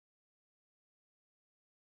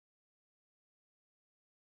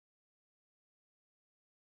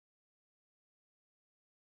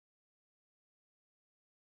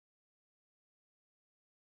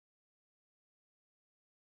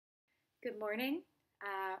Good morning,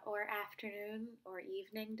 or afternoon, or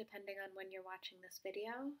evening, depending on when you're watching this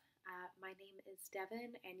video. My name is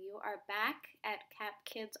Devon, and you are back at Cap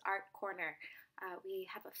Kids Art Corner. We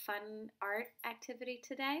have a fun art activity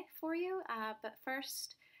today for you, but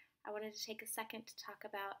first, I wanted to take a second to talk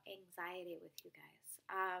about anxiety with you guys.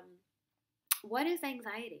 What is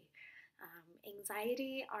anxiety?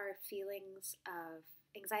 Anxiety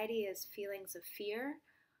is feelings of fear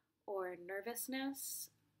or nervousness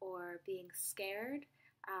or being scared.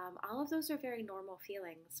 All of those are very normal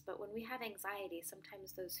feelings, but when we have anxiety,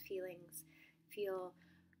 sometimes those feelings feel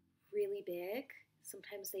really big,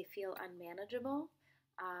 sometimes they feel unmanageable.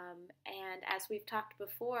 And as we've talked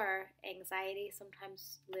before, anxiety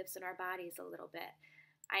sometimes lives in our bodies a little bit.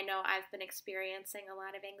 I know I've been experiencing a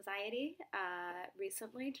lot of anxiety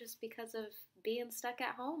recently just because of being stuck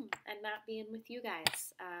at home and not being with you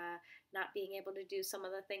guys, not being able to do some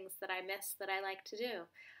of the things that I miss that I like to do.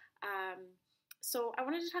 So I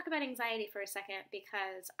wanted to talk about anxiety for a second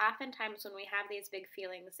because oftentimes when we have these big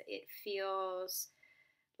feelings, it feels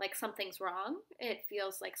like something's wrong. It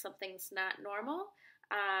feels like something's not normal.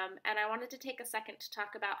 And I wanted to take a second to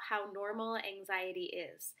talk about how normal anxiety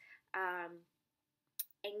is.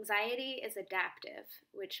 Anxiety is adaptive,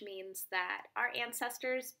 which means that our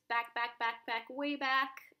ancestors way back,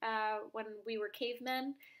 when we were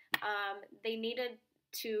cavemen, they needed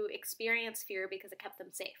to experience fear because it kept them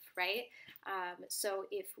safe, right? So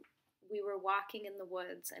if we were walking in the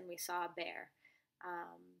woods and we saw a bear,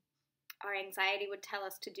 our anxiety would tell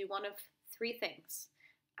us to do one of three things.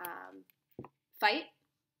 Fight,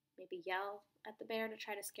 maybe yell at the bear to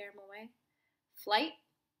try to scare him away. Flight,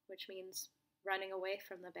 which means running away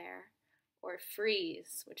from the bear, or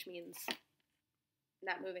freeze, which means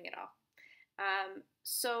not moving at all.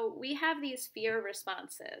 So we have these fear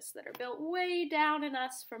responses that are built way down in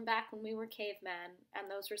us from back when we were cavemen, and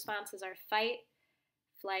those responses are fight,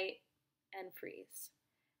 flight, and freeze.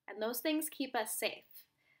 And those things keep us safe.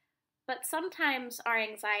 But sometimes our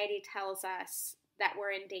anxiety tells us that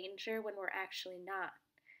we're in danger when we're actually not.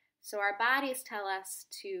 So our bodies tell us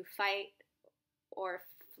to fight or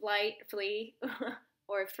flee,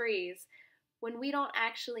 or freeze when we don't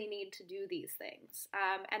actually need to do these things.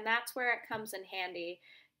 And that's where it comes in handy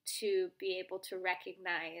to be able to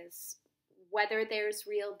recognize whether there's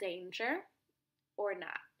real danger or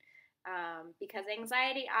not. Because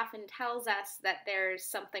anxiety often tells us that there's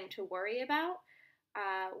something to worry about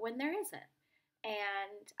when there isn't.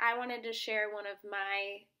 And I wanted to share one of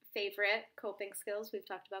my favorite coping skills. We've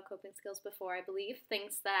talked about coping skills before, I believe,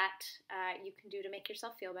 things that you can do to make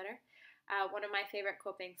yourself feel better. One of my favorite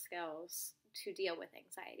coping skills to deal with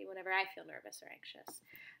anxiety whenever I feel nervous or anxious.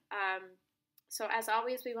 So as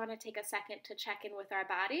always, we want to take a second to check in with our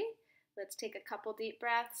body. Let's take a couple deep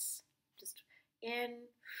breaths, just in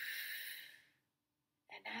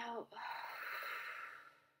and out,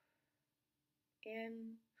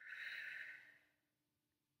 in.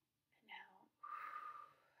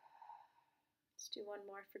 Do one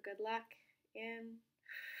more for good luck. In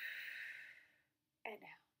and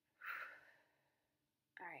out.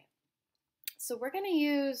 All right. So we're gonna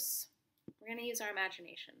use our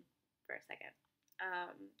imagination for a second,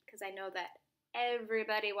 because I know that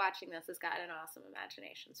everybody watching this has got an awesome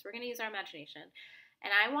imagination. So we're gonna use our imagination,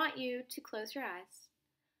 and I want you to close your eyes,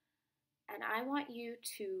 and I want you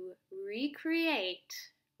to recreate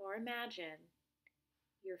or imagine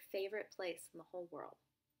your favorite place in the whole world.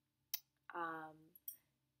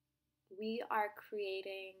 We are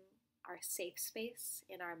creating our safe space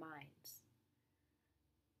in our minds.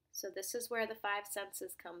 So this is where the five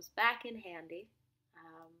senses comes back in handy.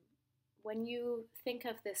 When you think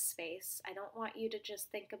of this space, I don't want you to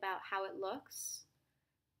just think about how it looks.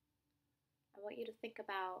 I want you to think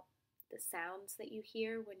about the sounds that you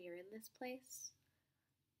hear when you're in this place.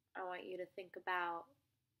 I want you to think about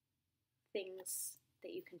things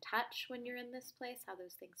that you can touch when you're in this place, how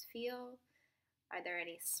those things feel. Are there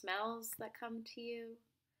any smells that come to you?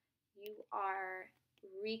 You are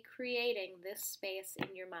recreating this space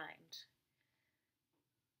in your mind.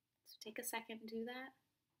 So take a second and do that.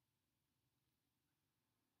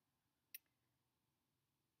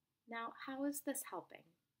 Now, how is this helping?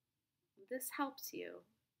 This helps you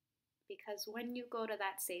because when you go to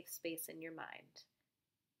that safe space in your mind,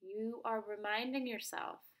 you are reminding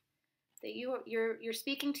yourself that you're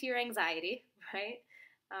speaking to your anxiety, right?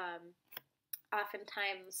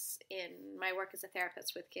 Oftentimes in my work as a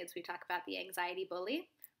therapist with kids, we talk about the anxiety bully,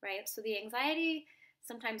 right? So the anxiety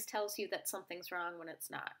sometimes tells you that something's wrong when it's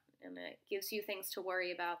not, and it gives you things to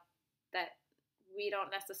worry about that we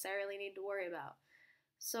don't necessarily need to worry about.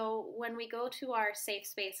 So when we go to our safe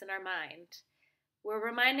space in our mind, We're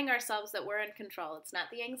reminding ourselves that we're in control. It's not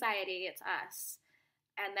the anxiety, it's us.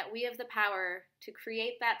 And that we have the power to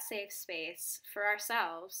create that safe space for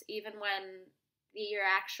ourselves, even when your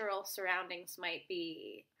actual surroundings might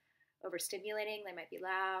be overstimulating, they might be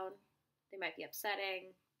loud, they might be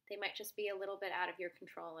upsetting, they might just be a little bit out of your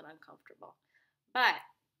control and uncomfortable. But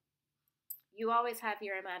you always have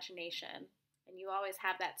your imagination, and you always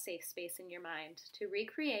have that safe space in your mind to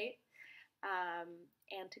recreate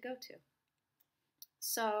and to go to.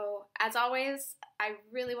 So, as always, I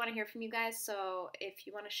really want to hear from you guys, so if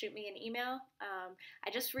you want to shoot me an email, I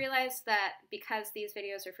just realized that because these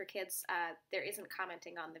videos are for kids, there isn't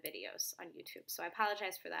commenting on the videos on YouTube, so I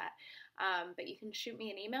apologize for that. But you can shoot me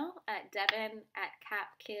an email at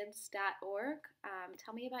devon@capkids.org.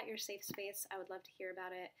 Tell me about your safe space. I would love to hear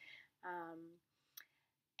about it.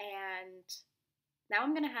 And now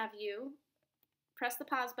I'm going to have you press the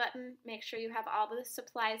pause button, make sure you have all the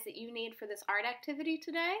supplies that you need for this art activity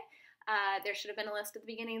today. There should have been a list at the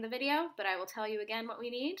beginning of the video, but I will tell you again what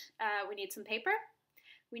we need. We need some paper.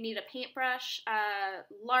 We need a paintbrush.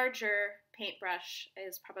 Larger paintbrush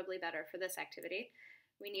is probably better for this activity.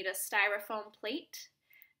 We need a styrofoam plate,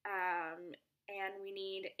 and we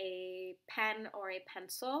need a pen or a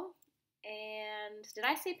pencil. And did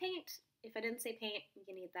I say paint? If I didn't say paint,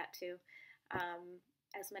 you need that too.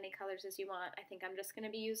 As many colors as you want. I think I'm just going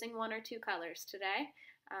to be using 1 or 2 colors today,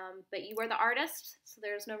 but you are the artist, so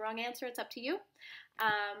there's no wrong answer. It's up to you.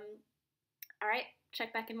 All right,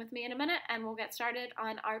 check back in with me in a minute, and we'll get started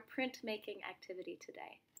on our printmaking activity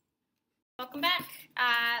today. Welcome back.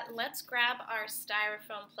 Let's grab our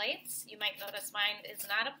styrofoam plates. You might notice mine is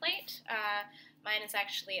not a plate. Mine is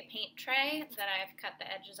actually a paint tray that I've cut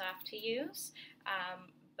the edges off to use.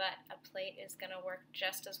 But a plate is going to work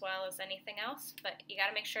just as well as anything else, but you got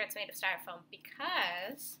to make sure it's made of styrofoam,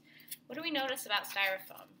 because what do we notice about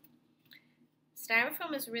styrofoam?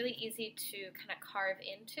 Styrofoam is really easy to kind of carve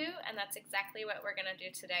into, and that's exactly what we're going to do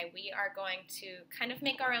today. We are going to kind of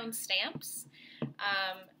make our own stamps.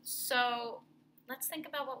 So let's think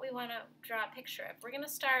about what we want to draw a picture of. We're going to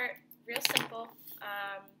start real simple.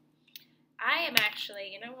 I am actually,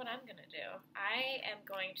 you know what I'm going to do? I am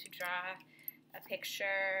going to draw a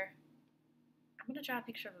picture. I'm going to draw a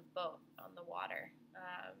picture of a boat on the water.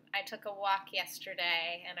 I took a walk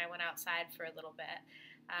yesterday, and I went outside for a little bit,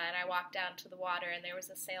 and I walked down to the water, and there was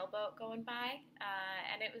a sailboat going by,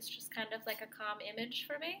 and it was just kind of like a calm image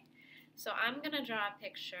for me. So I'm going to draw a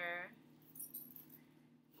picture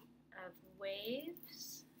of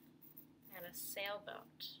waves and a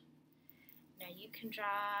sailboat. Now you can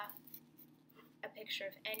draw a picture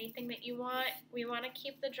of anything that you want. We want to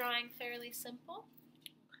keep the drawing fairly simple,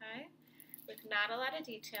 okay, with not a lot of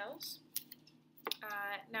details.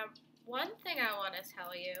 Now, one thing I want to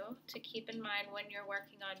tell you to keep in mind when you're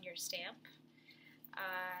working on your stamp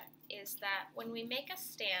is that when we make a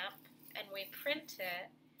stamp and we print it,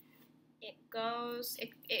 it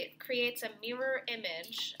creates a mirror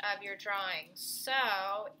image of your drawing.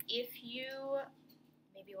 So if you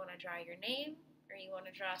maybe want to draw your name, or you want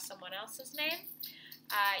to draw someone else's name,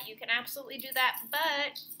 you can absolutely do that,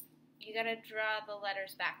 but you got to draw the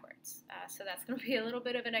letters backwards. So that's going to be a little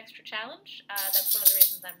bit of an extra challenge. That's one of the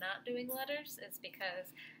reasons I'm not doing letters, is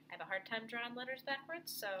because I have a hard time drawing letters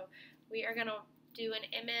backwards. So we are going to do an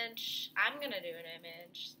image. I'm going to do an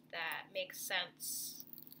image that makes sense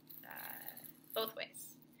both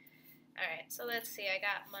ways. All right, so let's see. I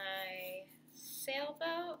got my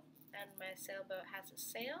sailboat, and my sailboat has a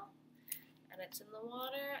sail, and it's in the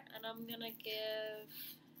water, and I'm going to give,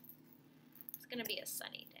 it's going to be a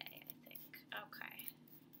sunny day, I think. Okay.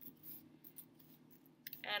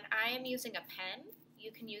 And I am using a pen.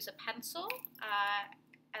 You can use a pencil,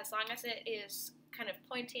 as long as it is kind of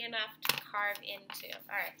pointy enough to carve into.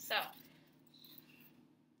 All right, so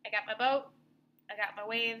I got my boat, I got my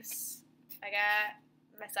waves, I got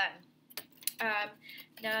my sun.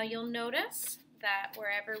 Now you'll notice that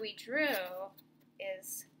wherever we drew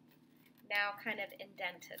is now kind of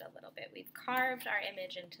indented a little bit. We've carved our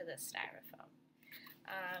image into the styrofoam.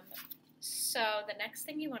 So the next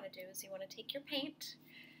thing you want to do is you want to take your paint.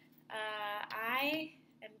 I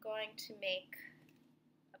am going to make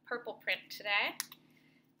a purple print today.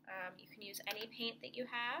 You can use any paint that you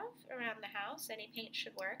have around the house. Any paint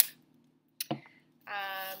should work.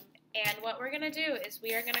 And what we're going to do is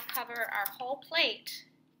we are going to cover our whole plate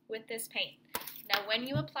with this paint. Now when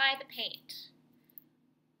you apply the paint,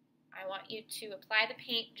 I want you to apply the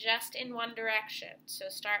paint just in one direction. So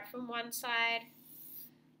start from one side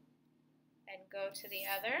and go to the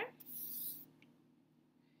other,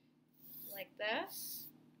 like this.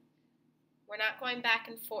 We're not going back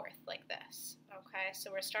and forth like this, okay? So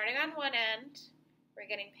we're starting on one end, We're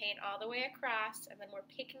getting paint all the way across, and then we're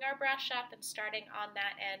picking our brush up and starting on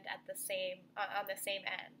that end at the same on the same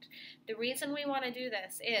end. The reason we want to do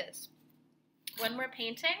this is when we're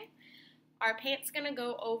painting, our paint's going to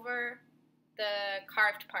go over the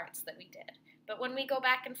carved parts that we did. But when we go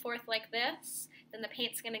back and forth like this, then the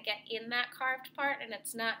paint's going to get in that carved part, and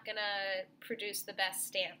it's not going to produce the best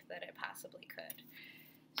stamp that it possibly could.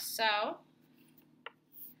 So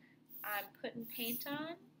I'm putting paint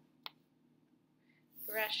on,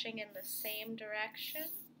 brushing in the same direction.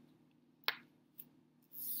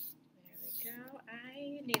 There we go.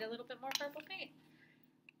 I need a little bit more purple paint.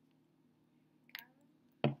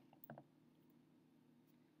 Okay.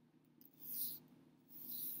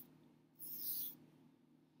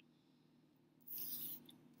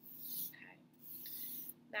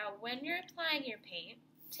 Now when you're applying your paint,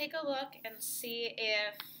 take a look and see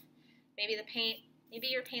if maybe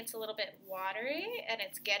your paint's a little bit watery and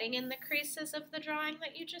it's getting in the creases of the drawing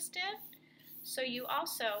that you just did. So you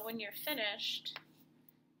also, when you're finished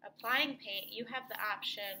applying paint, you have the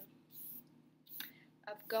option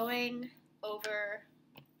of going over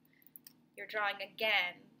your drawing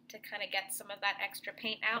again to kind of get some of that extra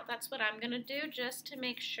paint out. That's what I'm going to do, just to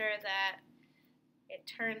make sure that it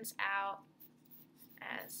turns out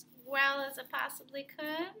as well as it possibly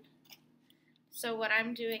could. So what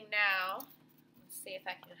I'm doing now, let's see if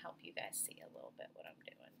I can help you guys see a little bit what I'm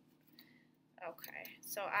doing. Okay,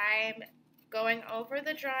 so I'm going over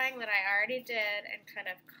the drawing that I already did and kind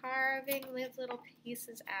of carving these little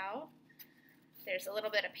pieces out. There's a little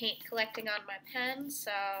bit of paint collecting on my pen,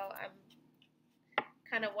 so I'm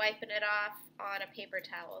kind of wiping it off on a paper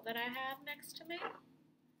towel that I have next to me.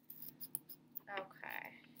 Okay.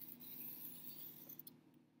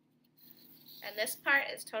 And this part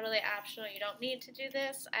is totally optional. You don't need to do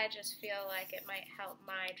this. I just feel like it might help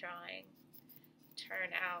my drawing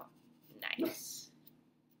turn out nice.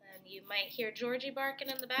 And you might hear Georgie barking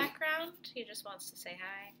in the background. He just wants to say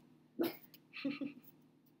hi.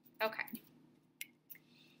 Okay.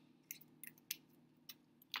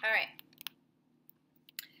 All right.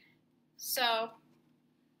 So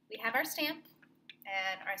we have our stamp,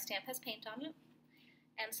 and our stamp has paint on it.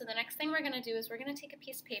 And so the next thing we're going to do is we're going to take a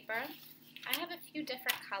piece of paper. I have a few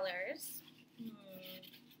different colors.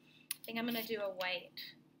 I think I'm going to do a white.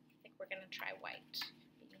 I think we're going to try white.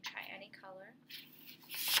 You can try any color.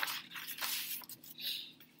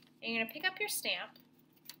 And you're going to pick up your stamp,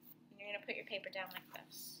 and you're going to put your paper down like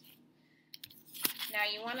this. Now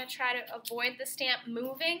you want to try to avoid the stamp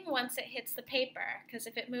moving once it hits the paper, because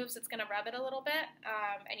if it moves, it's going to rub it a little bit,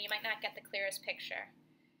 and you might not get the clearest picture.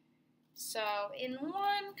 So in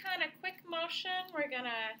one kind of quick motion, we're going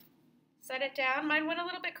to set it down. Mine went a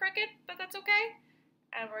little bit crooked, but that's okay.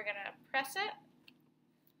 And we're going to press it.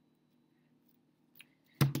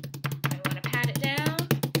 I want to pat it down.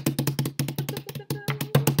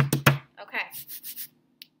 Okay.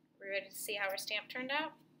 We're ready to see how our stamp turned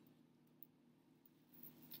out.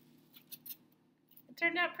 It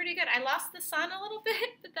turned out pretty good. I lost the sun a little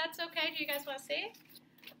bit, but that's okay. Do you guys want to see?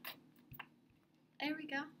 There we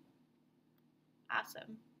go.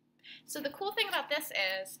 Awesome. So the cool thing about this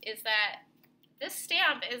is that this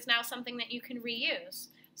stamp is now something that you can reuse.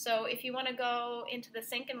 So if you want to go into the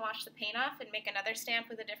sink and wash the paint off and make another stamp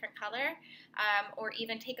with a different color, or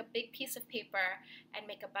even take a big piece of paper and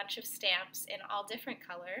make a bunch of stamps in all different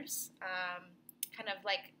colors, kind of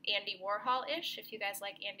like Andy Warhol-ish. If you guys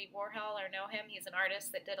like Andy Warhol or know him, he's an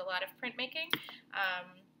artist that did a lot of printmaking.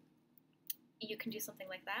 You can do something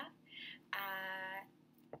like that.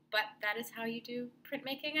 But that is how you do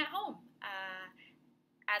printmaking at home.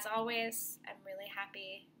 As always, I'm really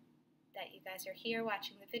happy that you guys are here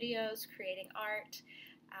watching the videos, creating art.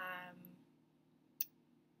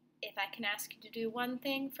 If I can ask you to do one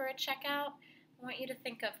thing for a checkout, I want you to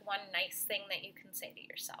think of one nice thing that you can say to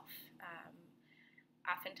yourself.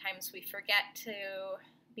 Oftentimes we forget to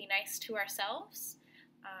be nice to ourselves,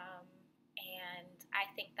 and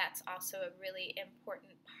I think that's also a really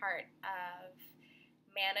important part of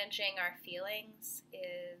managing our feelings,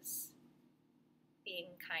 is being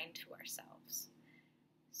kind to ourselves.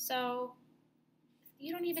 So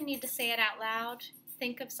you don't even need to say it out loud.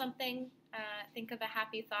 Think of something. Think of a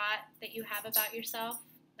happy thought that you have about yourself.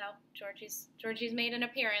 No, Georgie's made an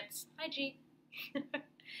appearance. Hi, G.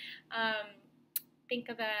 Think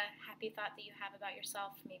of a happy thought that you have about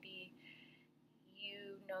yourself. Maybe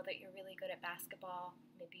you know that you're really good at basketball.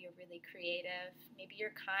 Maybe you're really creative. Maybe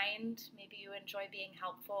you're kind. Maybe you enjoy being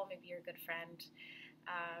helpful. Maybe you're a good friend.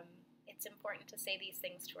 It's important to say these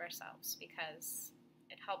things to ourselves because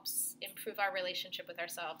it helps improve our relationship with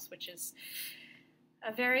ourselves, which is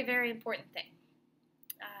a very, very important thing.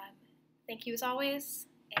 Thank you as always,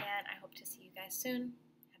 and I hope to see you guys soon.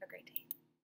 Have a great day.